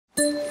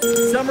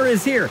Summer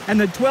is here, and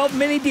the 12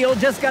 mini deal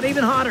just got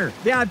even hotter.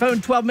 The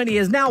iPhone 12 mini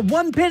is now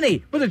 $1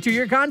 penny with a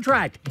 2-year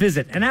contract.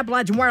 Visit an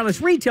Appalachian Wireless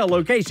retail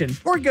location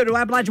or go to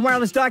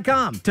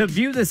AppalachianWireless.com to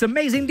view this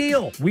amazing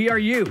deal. We are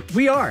you.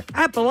 We are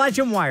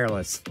Appalachian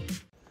Wireless.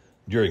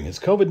 During his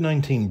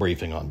COVID-19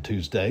 briefing on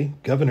Tuesday,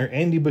 Governor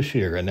Andy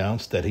Beshear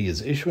announced that he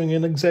is issuing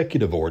an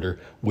executive order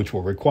which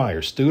will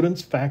require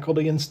students,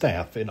 faculty, and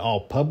staff in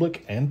all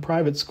public and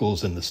private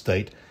schools in the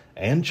state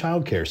and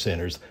childcare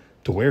centers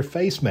to wear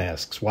face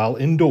masks while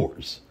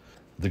indoors.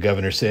 The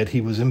governor said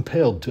he was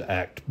impelled to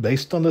act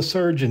based on the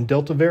surge in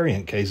Delta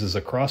variant cases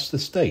across the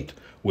state,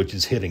 which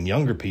is hitting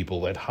younger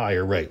people at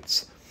higher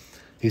rates.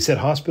 He said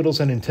hospitals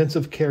and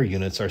intensive care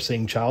units are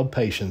seeing child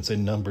patients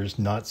in numbers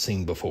not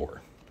seen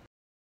before.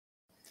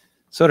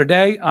 So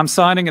today I'm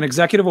signing an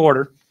executive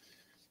order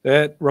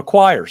that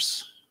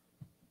requires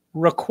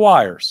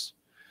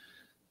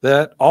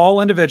that all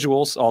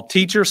individuals, all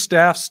teachers,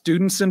 staff,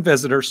 students, and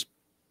visitors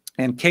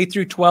in K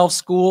through 12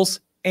 schools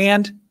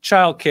and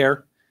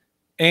childcare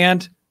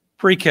and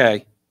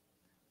pre-K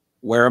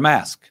wear a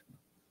mask.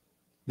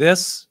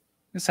 This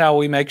is how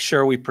we make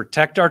sure we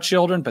protect our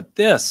children, but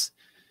this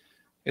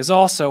is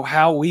also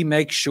how we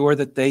make sure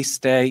that they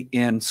stay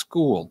in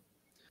school.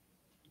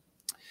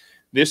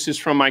 This is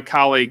from my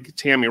colleague,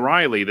 Tammy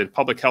Riley, the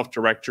public health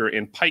director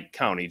in Pike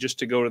County, just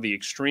to go to the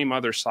extreme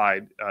other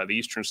side, the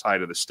eastern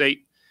side of the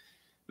state.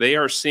 They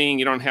are seeing,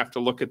 you don't have to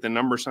look at the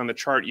numbers on the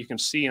chart. You can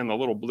see on the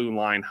little blue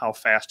line how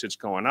fast it's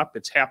going up.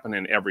 It's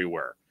happening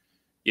everywhere.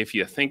 If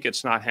you think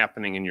it's not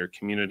happening in your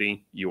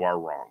community, you are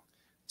wrong.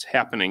 It's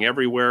happening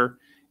everywhere,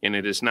 and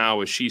it is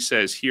now, as she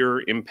says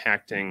here,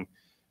 impacting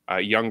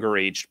younger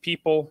aged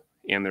people,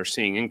 and they're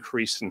seeing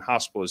increase in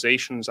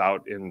hospitalizations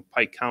out in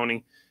Pike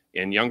County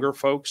in younger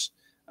folks.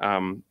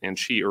 And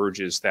she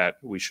urges that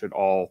we should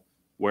all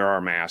wear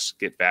our masks,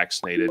 get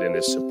vaccinated, and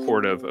is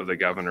supportive of the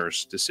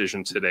governor's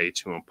decision today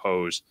to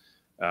impose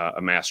a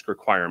mask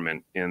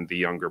requirement in the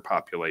younger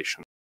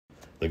population.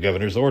 The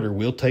governor's order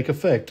will take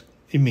effect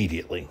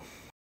immediately.